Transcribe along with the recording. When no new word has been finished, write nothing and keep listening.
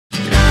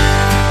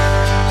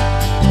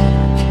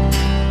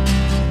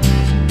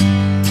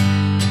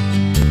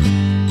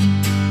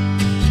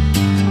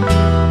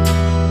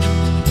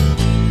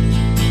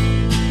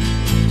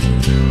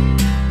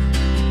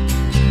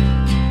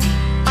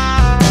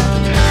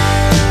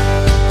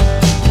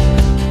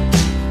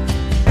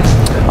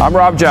I'm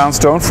Rob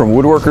Johnstone from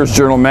Woodworker's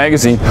Journal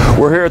magazine.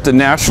 We're here at the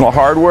National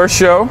Hardware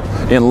Show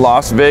in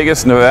Las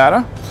Vegas,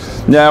 Nevada.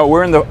 Now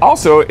we're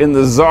also in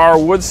the ZAR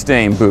Wood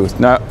Stain booth.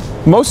 Now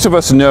most of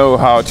us know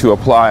how to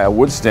apply a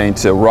wood stain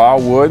to raw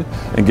wood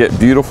and get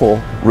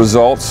beautiful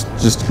results,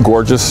 just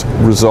gorgeous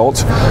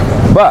results.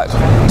 But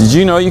did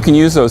you know you can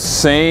use those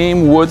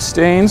same wood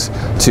stains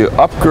to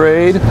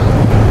upgrade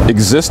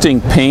existing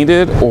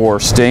painted or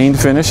stained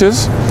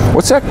finishes?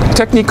 What's that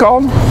technique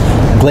called?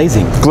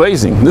 Glazing.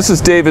 Glazing. This is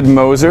David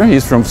Mosier.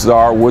 He's from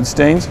ZAR Wood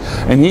Stains,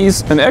 and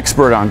he's an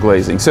expert on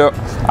glazing. So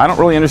I don't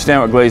really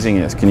understand what glazing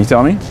is. Can you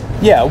tell me?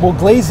 Yeah, well,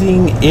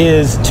 glazing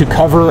is to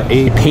cover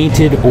a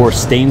painted or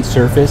stained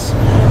surface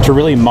to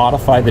really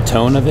modify the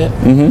tone of it,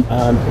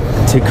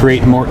 to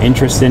create more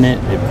interest in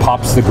it. It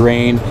pops the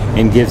grain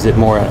and gives it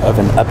more of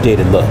an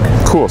updated look.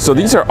 Cool. So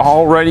these are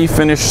already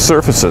finished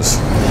surfaces.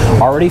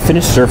 Already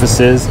finished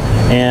surfaces,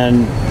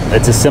 and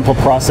it's a simple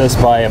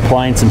process by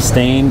applying some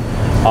stain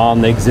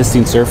on the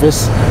existing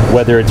surface,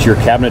 whether it's your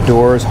cabinet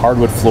doors,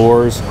 hardwood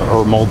floors,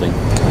 or molding.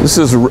 This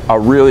is a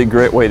really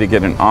great way to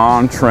get an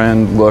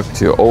on-trend look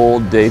to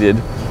old,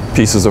 dated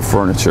pieces of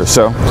furniture.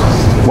 So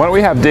why don't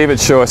we have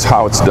David show us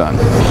how it's done?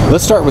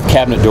 Let's start with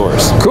cabinet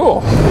doors. Cool.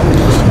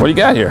 What do you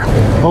got here?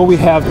 Well, we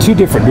have two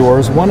different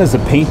doors. One is a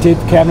painted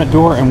cabinet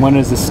door and one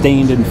is a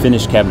stained and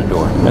finished cabinet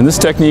door. And this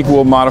technique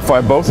will modify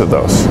both of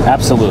those.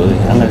 Absolutely.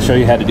 I'm going to show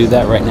you how to do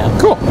that right now.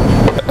 Cool.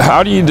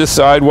 How do you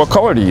decide what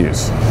color to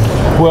use?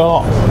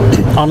 Well,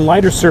 on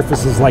lighter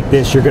surfaces like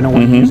this, you're going to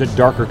want to use a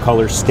darker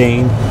color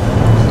stain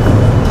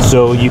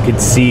so you can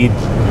see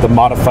the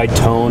modified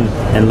tone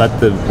and let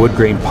the wood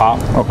grain pop.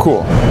 Oh,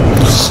 cool.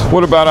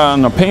 What about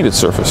on a painted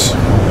surface?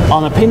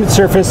 On a painted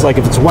surface, like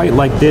if it's white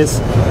like this,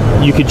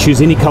 you could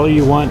choose any color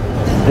you want,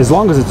 as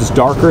long as it's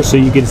darker so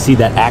you can see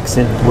that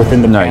accent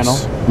within the panel.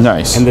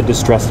 Nice. And the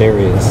distressed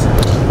areas.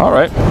 All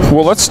right.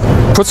 Well, let's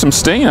put some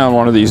stain on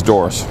one of these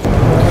doors.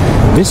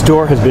 This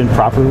door has been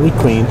properly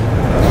cleaned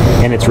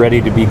and it's ready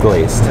to be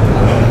glazed.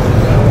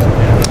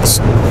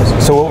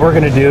 So what we're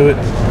going to do,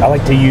 I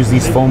like to use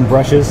these foam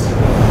brushes.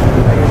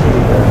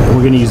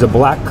 We're going to use a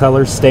black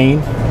color stain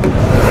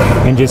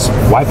and just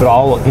wipe it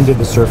all into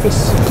the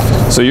surface.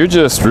 So you're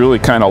just really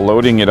kind of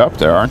loading it up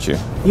there, aren't you?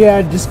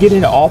 Yeah, just get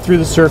it all through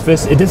the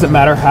surface. It doesn't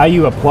matter how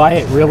you apply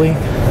it, really.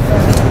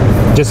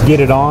 Just get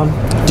it on.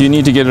 Do you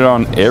need to get it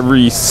on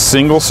every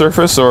single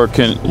surface, or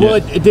can? Well,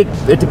 it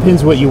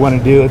depends what you want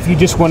to do. If you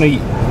just want to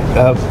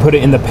put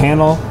it in the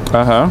panel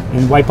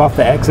and wipe off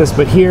the excess,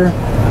 but here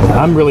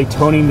I'm really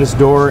toning this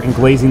door and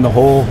glazing the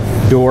whole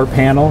door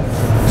panel,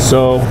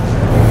 so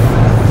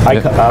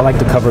I like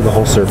to cover the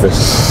whole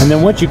surface. And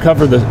then once you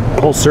cover the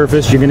whole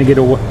surface, you're going to get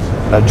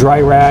a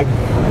dry rag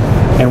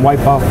and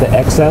wipe off the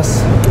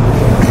excess.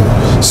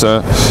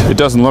 So it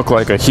doesn't look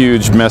like a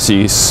huge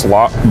messy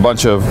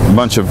bunch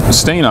of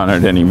stain on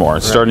it anymore.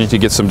 It's starting to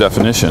get some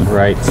definition.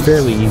 Right, it's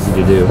fairly easy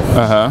to do.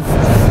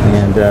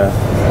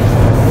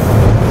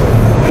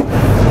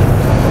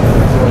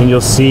 And you'll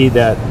see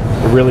that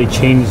it really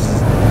changes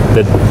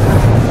the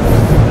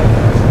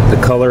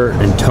color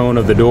and tone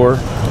of the door.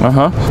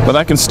 But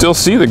I can still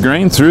see the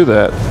grain through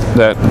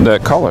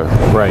that color.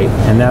 Right,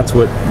 and that's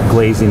what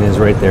glazing is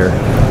right there.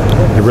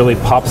 It really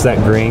pops that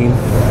grain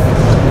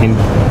and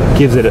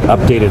gives it an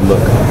updated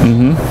look.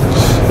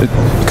 It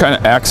kind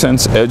of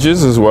accents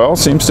edges as well,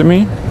 seems to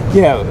me.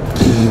 Yeah,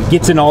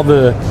 gets in all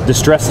the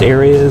distressed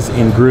areas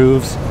and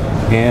grooves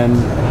and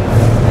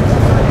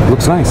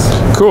looks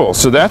nice. Cool.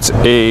 So that's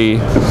a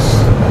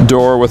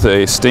door with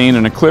a stain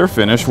and a clear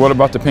finish. What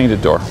about the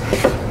painted door?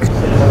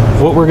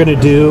 What we're going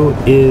to do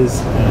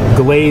is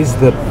glaze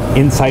the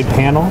inside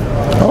panel.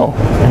 Oh.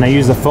 And I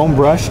use a foam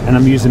brush and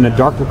I'm using a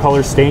darker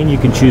color stain. You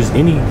can choose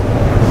any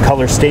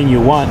color stain you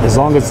want as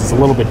long as it's a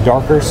little bit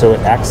darker so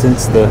it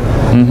accents the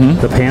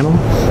panel.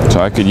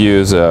 So I could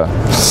use a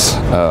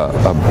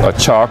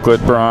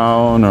chocolate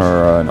brown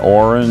or an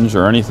orange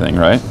or anything,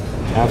 right?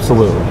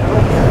 Absolutely.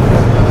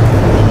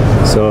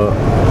 So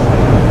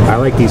I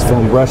like these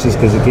foam brushes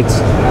because it gets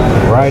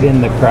right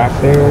in the crack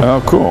there.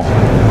 Oh, cool.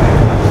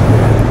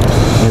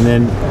 And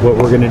then what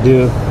we're going to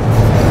do,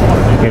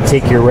 you're going to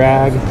take your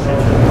rag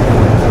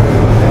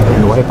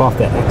and wipe off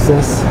the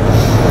excess.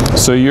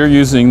 So you're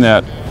using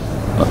that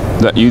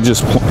you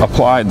just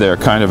applied there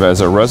kind of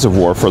as a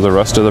reservoir for the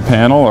rest of the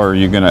panel, or are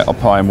you going to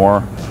apply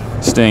more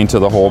stain to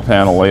the whole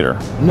panel later?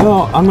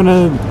 No, I'm going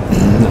to,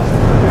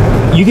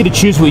 you get to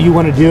choose what you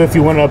want to do. If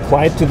you want to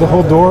apply it to the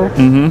whole door,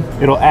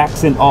 it'll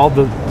accent all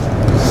the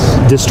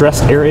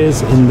distressed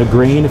areas in the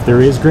grain, if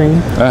there is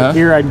grain. But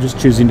here I'm just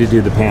choosing to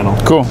do the panel.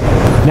 Cool.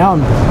 Now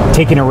I'm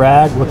taking a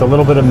rag with a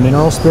little bit of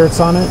mineral spirits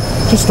on it,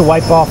 just to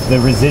wipe off the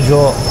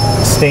residual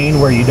stain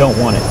where you don't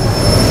want it.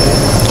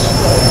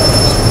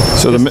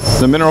 So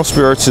the mineral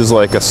spirits is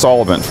like a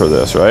solvent for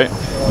this, right?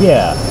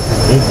 Yeah,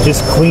 it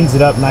just cleans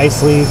it up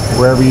nicely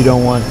wherever you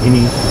don't want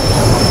any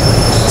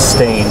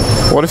stain.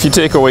 What if you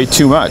take away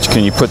too much?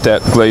 Can you put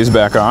that glaze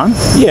back on?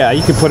 Yeah,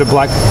 you can put it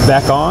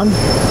back on,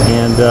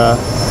 and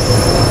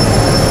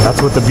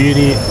that's what the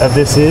beauty of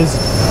this is.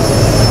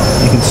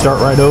 You can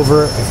start right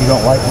over if you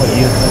don't like what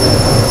you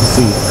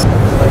see.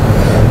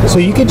 So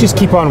you can just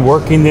keep on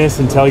working this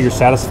until you're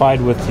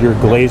satisfied with your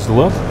glazed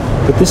look,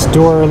 but this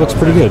door looks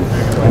pretty good.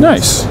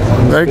 Nice,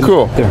 very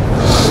cool.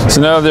 So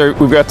now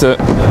we've got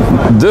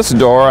this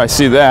door, I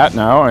see that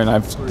now,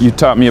 and you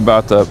taught me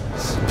about the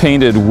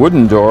painted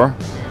wooden door,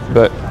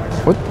 but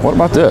what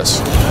about this?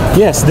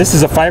 Yes, this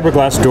is a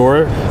fiberglass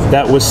door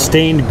that was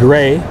stained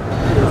gray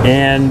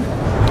and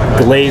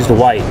glazed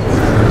white.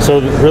 So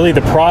really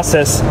the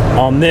process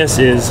on this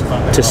is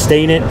to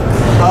stain it,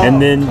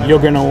 and then you're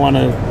going to want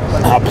to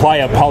apply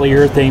a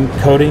polyurethane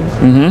coating,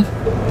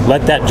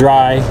 let that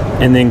dry,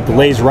 and then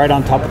glaze right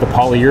on top of the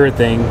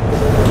polyurethane,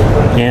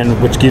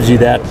 and which gives you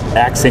that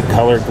accent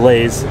color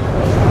glaze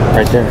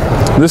right there.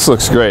 This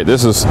looks great.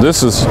 This is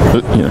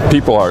you know,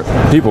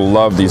 people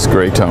love these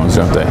gray tones,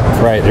 don't they?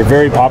 Right, they're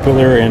very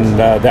popular, and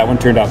that one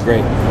turned out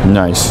great.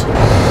 Nice.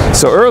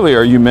 So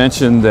earlier you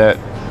mentioned that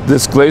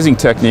this glazing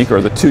technique,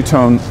 or the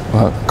two-tone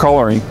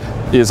coloring,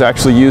 is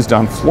actually used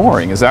on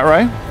flooring. Is that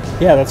right?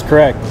 Yeah, that's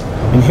correct.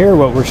 And here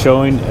what we're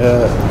showing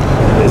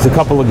is a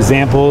couple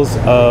examples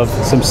of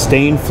some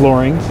stained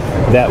flooring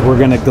that we're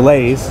going to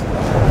glaze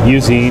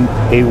using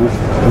a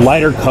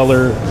lighter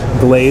color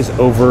glaze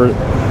over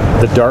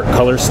the dark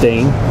color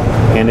stain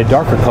and a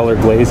darker color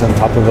glaze on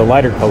top of the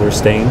lighter color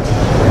stain.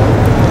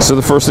 So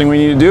the first thing we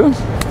need to do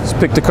is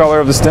pick the color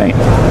of the stain.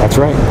 That's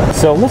right.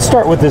 So let's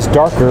start with this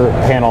darker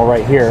panel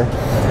right here.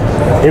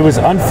 It was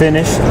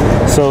unfinished,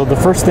 so the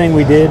first thing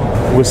we did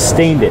was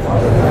stained it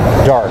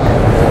dark.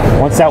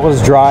 Once that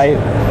was dry,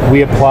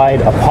 we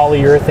applied a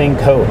polyurethane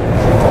coat,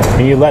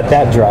 and you let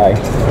that dry.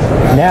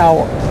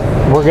 Now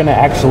we're going to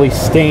actually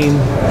stain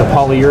the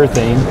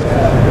polyurethane,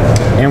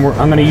 and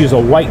I'm going to use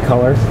a white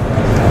color.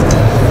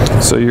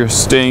 So you're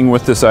staying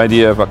with this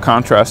idea of a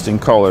contrasting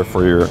color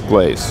for your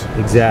glaze.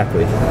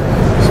 Exactly.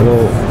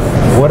 So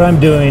what I'm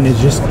doing is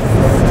just,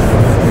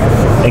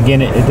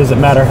 again, it doesn't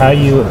matter how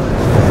you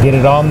get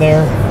it on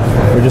there.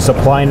 We're just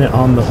applying it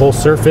on the whole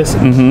surface.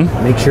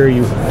 Make sure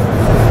you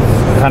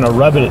kind of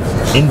rub it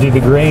into the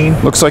grain.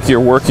 Looks like you're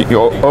working,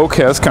 oak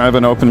has kind of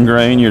an open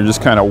grain. You're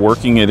just kind of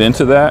working it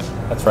into that.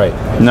 That's right.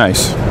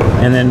 Nice.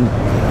 And then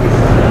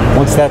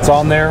once that's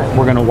on there,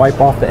 we're going to wipe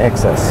off the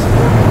excess.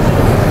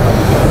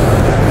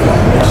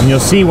 And you'll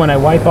see when I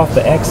wipe off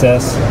the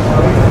excess,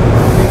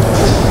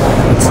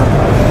 it's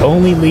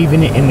only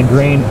leaving it in the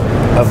grain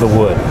of the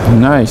wood.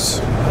 Nice.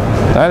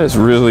 That is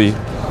really,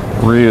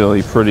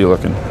 really pretty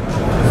looking.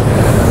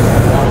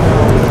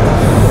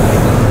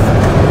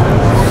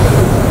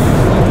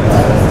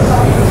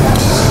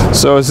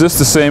 So is this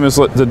the same as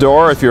the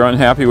door? If you're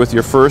unhappy with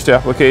your first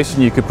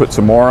application, you could put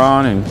some more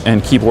on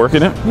and keep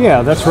working it?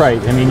 Yeah, that's right.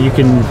 I mean, you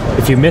can,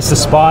 if you miss a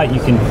spot, you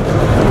can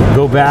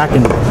go back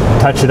and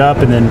touch it up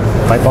and then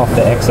wipe off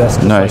the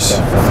excess. Nice.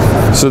 Like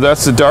that. So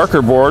that's the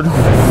darker board.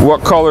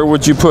 What color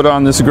would you put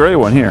on this gray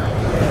one here?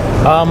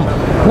 I'm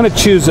going to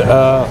choose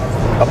a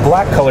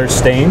black color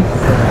stain.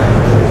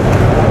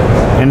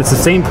 And it's the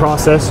same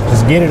process.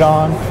 Just get it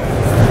on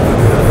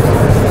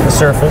the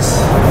surface.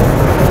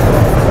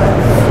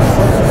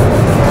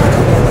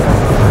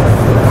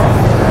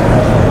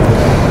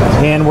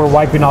 And we're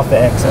wiping off the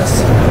excess.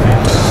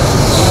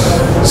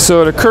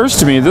 So it occurs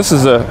to me this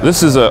is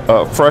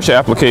a fresh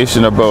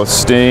application of both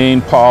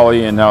stain,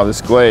 poly, and now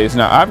this glaze.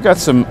 Now I've got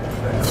some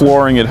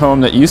flooring at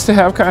home that used to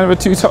have kind of a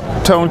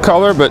two-tone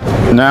color, but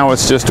now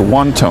it's just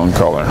one-tone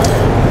color.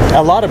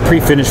 A lot of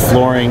pre-finished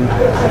flooring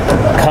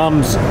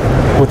comes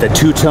with a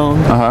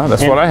two-tone.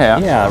 That's what I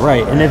have. Yeah,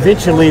 right. And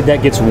eventually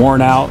that gets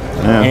worn out,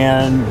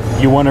 and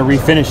you want to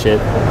refinish it.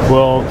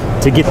 Well,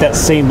 to get that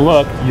same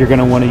look, you're going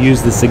to want to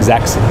use this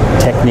exact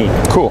technique.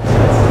 Cool.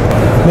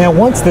 Now,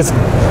 once this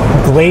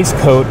glaze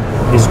coat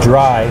is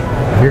dry,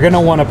 you're going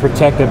to want to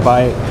protect it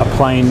by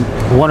applying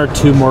 1 or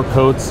 2 more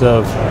coats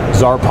of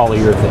ZAR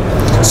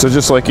polyurethane. So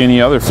just like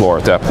any other floor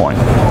at that point.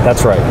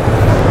 That's right.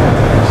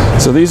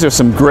 So these are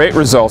some great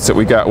results that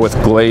we got with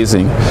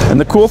glazing. And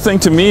the cool thing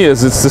to me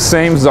is it's the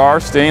same ZAR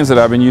stains that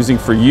I've been using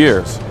for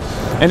years.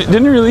 And it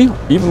didn't really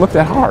even look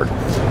that hard.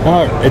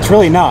 It's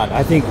really not.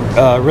 I think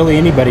really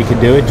anybody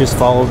could do it. Just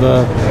follow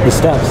the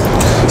steps.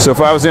 So if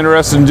I was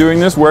interested in doing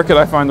this, where could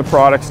I find the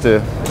products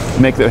to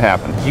make that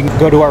happen? You can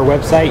go to our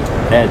website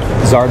at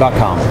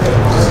ZAR.com.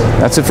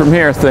 That's it from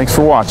here. Thanks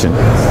for watching.